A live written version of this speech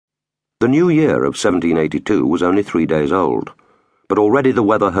The new year of 1782 was only 3 days old, but already the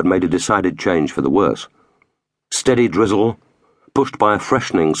weather had made a decided change for the worse. Steady drizzle, pushed by a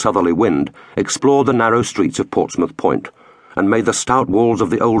freshening southerly wind, explored the narrow streets of Portsmouth Point and made the stout walls of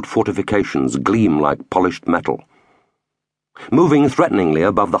the old fortifications gleam like polished metal. Moving threateningly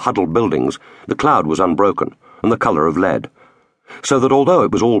above the huddled buildings, the cloud was unbroken and the colour of lead, so that although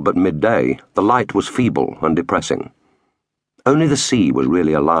it was all but midday, the light was feeble and depressing. Only the sea was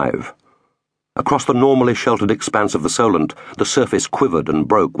really alive. Across the normally sheltered expanse of the Solent, the surface quivered and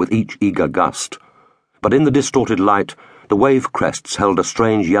broke with each eager gust. But in the distorted light, the wave crests held a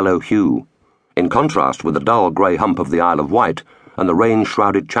strange yellow hue, in contrast with the dull grey hump of the Isle of Wight and the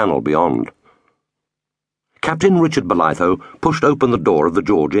rain-shrouded channel beyond. Captain Richard Bolitho pushed open the door of the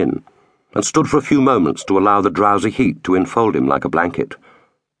George Inn and stood for a few moments to allow the drowsy heat to enfold him like a blanket.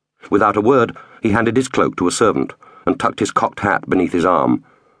 Without a word, he handed his cloak to a servant and tucked his cocked hat beneath his arm.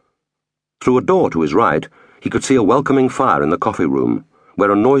 Through a door to his right, he could see a welcoming fire in the coffee room,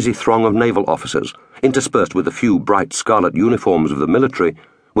 where a noisy throng of naval officers, interspersed with a few bright scarlet uniforms of the military,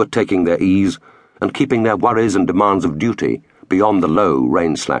 were taking their ease and keeping their worries and demands of duty beyond the low,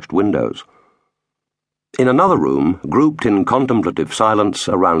 rain-slashed windows. In another room, grouped in contemplative silence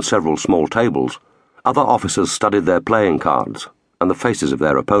around several small tables, other officers studied their playing cards and the faces of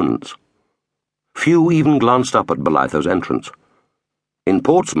their opponents. Few even glanced up at Bolitho's entrance. In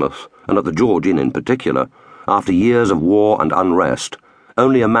Portsmouth, and at the George Inn in particular, after years of war and unrest,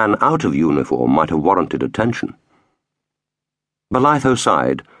 only a man out of uniform might have warranted attention. Bolitho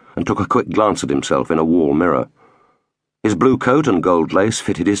sighed and took a quick glance at himself in a wall mirror. His blue coat and gold lace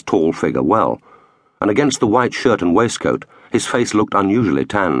fitted his tall figure well, and against the white shirt and waistcoat his face looked unusually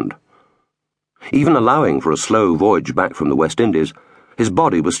tanned. Even allowing for a slow voyage back from the West Indies, his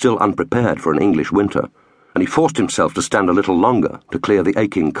body was still unprepared for an English winter, and he forced himself to stand a little longer to clear the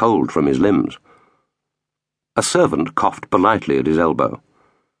aching cold from his limbs. A servant coughed politely at his elbow.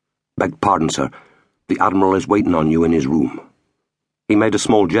 "Beg pardon, sir. The Admiral is waiting on you in his room." He made a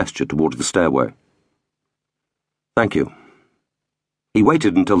small gesture towards the stairway. "Thank you." He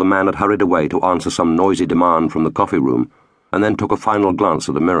waited until the man had hurried away to answer some noisy demand from the coffee room, and then took a final glance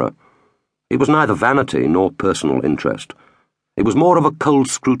at the mirror. It was neither vanity nor personal interest. It was more of a cold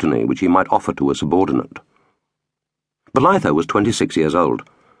scrutiny which he might offer to a subordinate. Bolitho was 26 years old,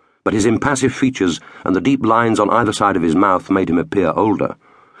 but his impassive features and the deep lines on either side of his mouth made him appear older,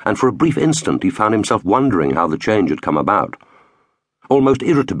 and for a brief instant he found himself wondering how the change had come about. Almost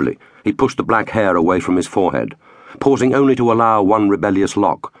irritably, he pushed the black hair away from his forehead, pausing only to allow one rebellious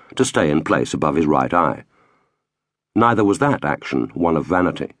lock to stay in place above his right eye. Neither was that action one of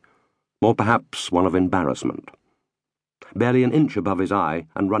vanity, or perhaps one of embarrassment. Barely an inch above his eye,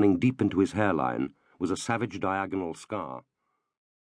 and running deep into his hairline, was a savage diagonal scar.